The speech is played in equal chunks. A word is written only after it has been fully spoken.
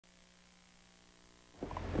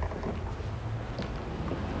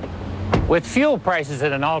With fuel prices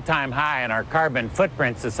at an all-time high and our carbon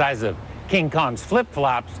footprints the size of King Kong's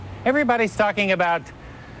flip-flops, everybody's talking about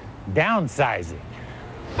downsizing.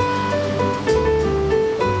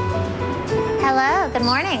 Hello, good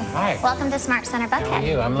morning. Hi. Welcome to Smart Center Buckhead. How are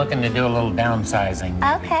you? I'm looking to do a little downsizing.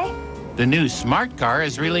 Maybe. Okay. The new Smart car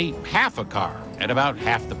is really half a car at about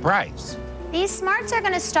half the price These Smarts are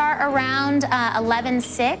going to start around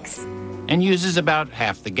 11.6. and uses about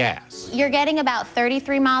half the gas. You're getting about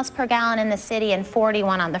 33 miles per gallon in the city and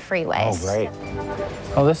 41 on the freeways. Oh, great.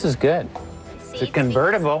 Oh, this is good. It's a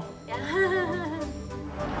convertible.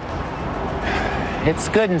 It's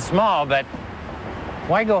good and small, but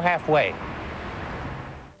why go halfway?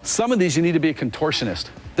 Some of these you need to be a contortionist.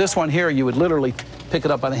 This one here, you would literally pick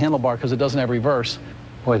it up by the handlebar because it doesn't have reverse.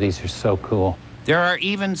 Boy, these are so cool. There are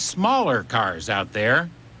even smaller cars out there.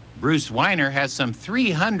 Bruce Weiner has some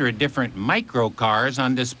 300 different microcars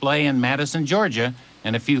on display in Madison, Georgia,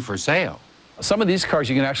 and a few for sale. Some of these cars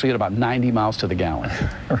you can actually get about 90 miles to the gallon.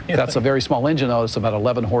 Really? That's a very small engine, though. It's about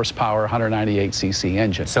 11 horsepower, 198 cc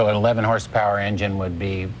engine. So an 11 horsepower engine would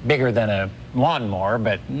be bigger than a lawnmower,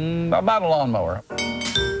 but about a lawnmower.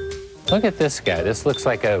 Look at this guy. This looks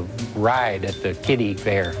like a ride at the kiddie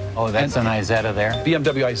fair. Oh, that's an Isetta there.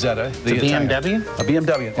 BMW Isetta. It's a BMW? A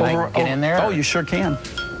BMW. Can I get in there? Oh, you sure can.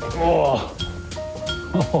 Oh.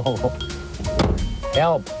 Oh.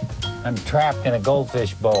 Help. I'm trapped in a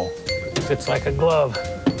goldfish bowl. Fits like a glove.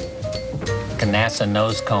 Like a NASA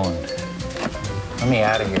nose cone. Let me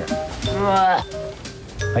out of here.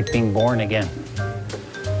 Like being born again.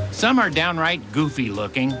 Some are downright goofy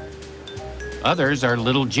looking. Others are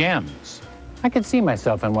little gems. I could see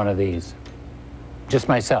myself in one of these. Just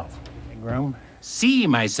myself. Big room. See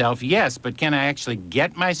myself, yes, but can I actually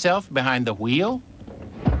get myself behind the wheel?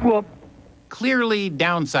 Whoop. Clearly,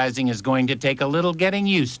 downsizing is going to take a little getting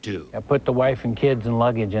used to. I put the wife and kids and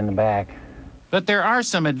luggage in the back. But there are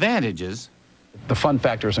some advantages. The fun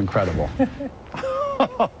factor is incredible.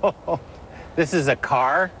 This is a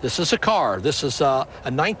car? This is a car. This is a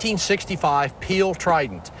 1965 Peel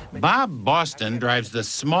Trident. Bob Boston drives the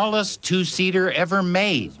smallest two-seater ever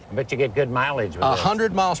made. I bet you get good mileage with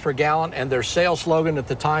 100 miles per gallon, and their sales slogan at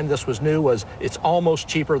the time this was new was, "It's almost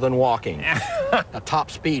cheaper than walking."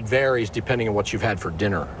 Top speed varies depending on what you've had for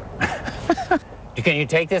dinner. Can you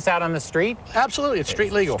take this out on the street? Absolutely, it's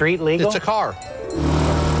street legal. Street legal? It's a car.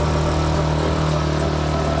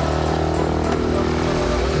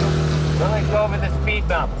 Go over the speed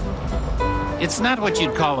bump. It's not what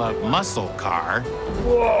you'd call a muscle car.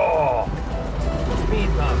 Whoa! Speed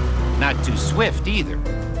bump. Not too swift either.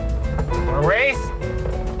 Wanna race?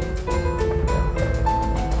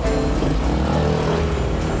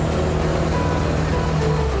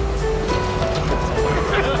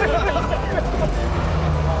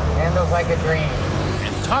 Handles like a dream.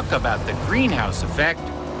 And talk about the greenhouse effect.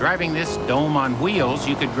 Driving this dome on wheels,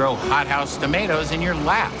 you could grow hothouse tomatoes in your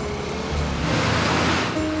lap.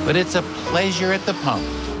 But it's a pleasure at the pump.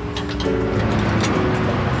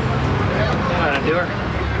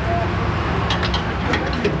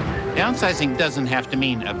 Downsizing doesn't have to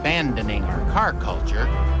mean abandoning our car culture.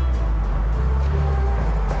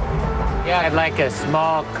 Yeah, I'd like a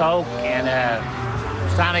small Coke and a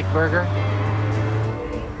Sonic burger.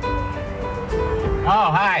 Oh,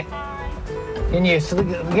 hi. Can you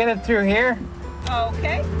get it through here?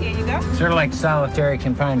 Okay, here you go. Sort of like solitary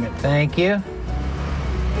confinement. Thank you.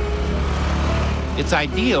 It's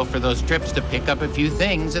ideal for those trips to pick up a few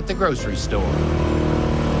things at the grocery store.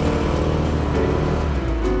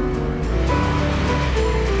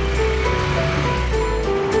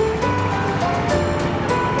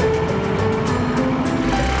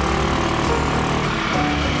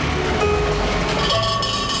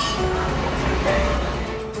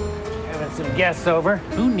 Having some guests over.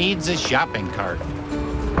 Who needs a shopping cart?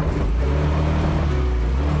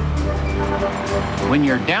 When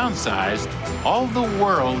you're downsized, all the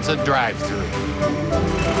world's a drive-through.